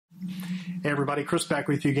Hey everybody, Chris back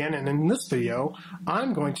with you again, and in this video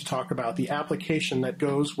I'm going to talk about the application that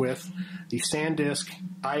goes with the Sandisk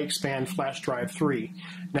iXpand flash drive 3.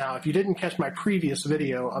 Now, if you didn't catch my previous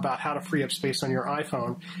video about how to free up space on your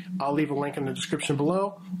iPhone, I'll leave a link in the description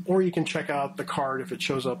below, or you can check out the card if it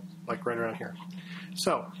shows up like right around here.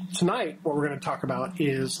 So tonight what we're going to talk about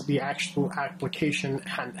is the actual application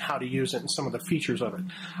and how to use it and some of the features of it.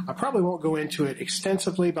 I probably won't go into it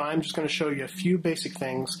extensively, but I'm just going to show you a few basic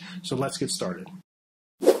things, so let's get started.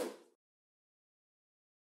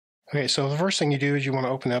 Okay, so the first thing you do is you want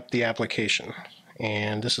to open up the application,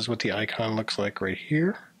 and this is what the icon looks like right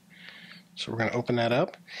here. So we're going to open that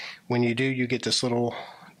up. When you do, you get this little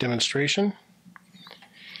demonstration,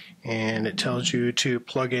 and it tells you to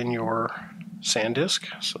plug in your Sandisk,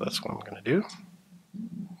 so that's what I'm going to do.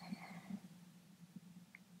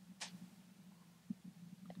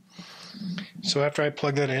 So after I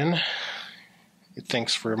plug that in, it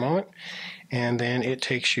thinks for a moment, and then it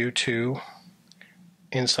takes you to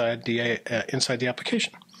inside the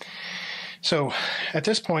application. So at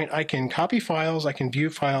this point, I can copy files, I can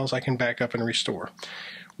view files, I can back up and restore.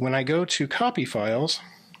 When I go to copy files,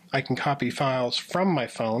 I can copy files from my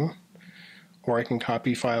phone, or I can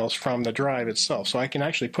copy files from the drive itself. So I can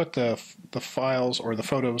actually put the files or the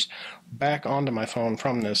photos back onto my phone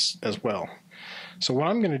from this as well. So what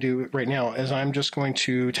I'm going to do right now is I'm just going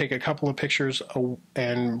to take a couple of pictures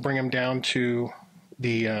and bring them down to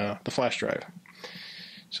the flash drive.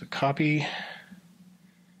 So copy,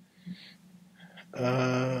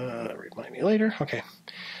 remind me later. Okay,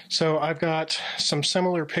 so I've got some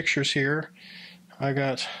similar pictures here. I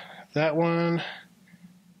got that one,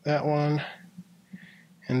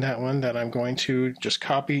 and that one that I'm going to just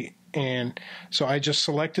copy. And so I just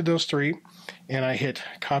selected those three and I hit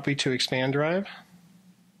copy to expand drive.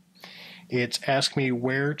 It's asked me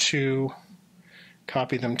where to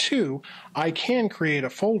copy them to. I can create a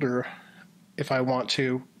folder if I want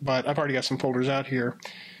to, but I've already got some folders out here.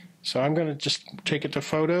 So I'm going to just take it to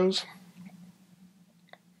photos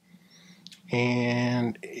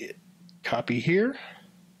and copy here.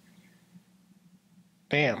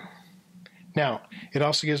 Bam. Now, it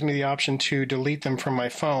also gives me the option to delete them from my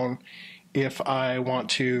phone if I want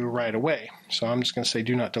to right away. So I'm just going to say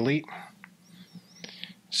do not delete.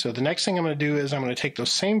 So the next thing I'm going to do is I'm going to take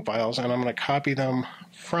those same files and I'm going to copy them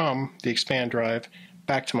from the expand drive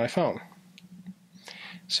back to my phone.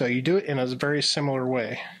 So you do it in a very similar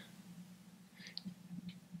way.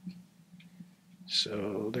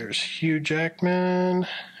 So there's Hugh Jackman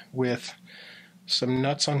with some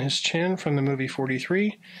nuts on his chin from the movie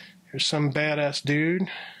 43. There's some badass dude,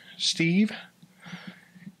 Steve,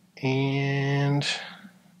 and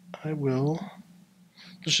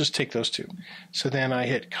let's just take those two. So then I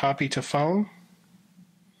hit copy to phone,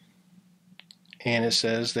 and it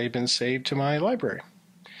says they've been saved to my library.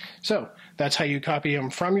 So that's how you copy them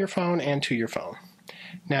from your phone and to your phone.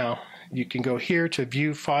 Now you can go here to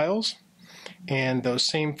view files, and those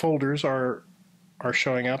same folders are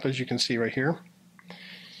showing up, as you can see right here.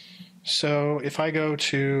 So if I go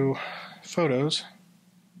to photos,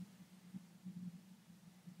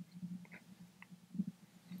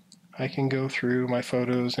 I can go through my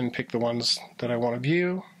photos and pick the ones that I want to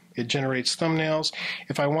view. It generates thumbnails.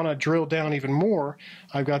 If I want to drill down even more,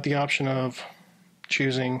 I've got the option of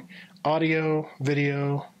choosing audio,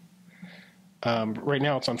 video. Right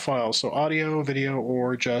now it's on files, so audio, video,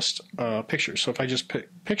 or just pictures. So if I just pick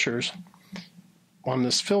pictures on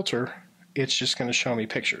this filter, it's just going to show me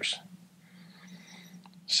pictures.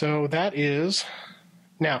 So that is,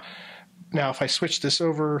 now if I switch this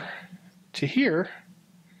over to here,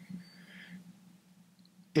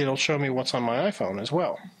 it'll show me what's on my iPhone as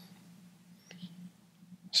well.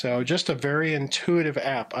 So just a very intuitive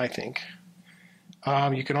app, I think.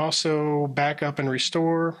 You can also back up and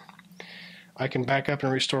restore. I can back up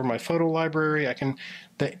and restore my photo library.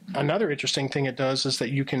 Another interesting thing it does is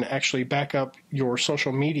that you can actually back up your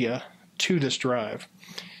social media to this drive.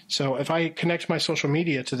 So if I connect my social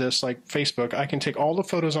media to this, like Facebook, I can take all the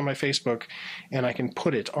photos on my Facebook and I can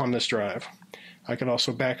put it on this drive. I can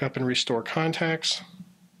also back up and restore contacts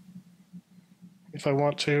if I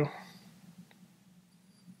want to.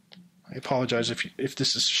 I apologize if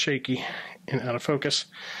this is shaky and out of focus.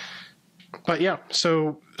 But yeah,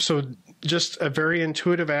 so just a very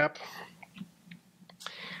intuitive app.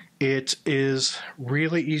 It is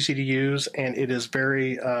really easy to use and it is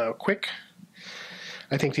very quick.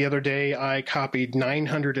 I think the other day I copied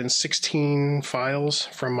 916 files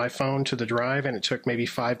from my phone to the drive, and it took maybe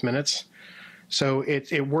 5 minutes. So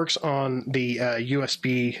it works on the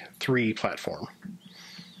USB 3 platform.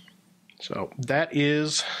 So that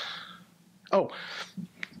is, oh,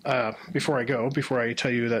 before I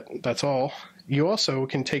tell you that that's all, you also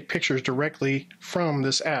can take pictures directly from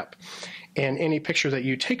this app. And any picture that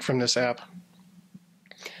you take from this app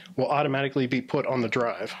will automatically be put on the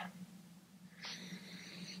drive.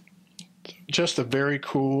 Just a very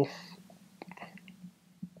cool,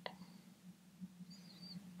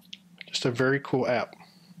 app.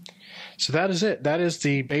 So that is it. That is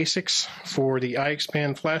the basics for the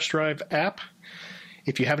iXpand flash drive app.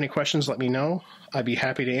 If you have any questions, let me know. I'd be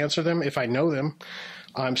happy to answer them if I know them.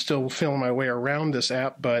 I'm still feeling my way around this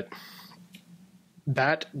app, but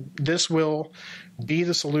this will be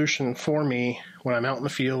the solution for me when I'm out in the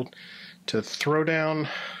field to throw down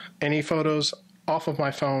any photos off of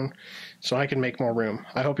my phone so I can make more room.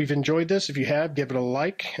 I hope you've enjoyed this. If you have, give it a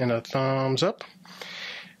like and a thumbs up.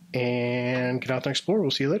 And get out there and explore.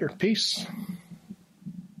 We'll see you later. Peace.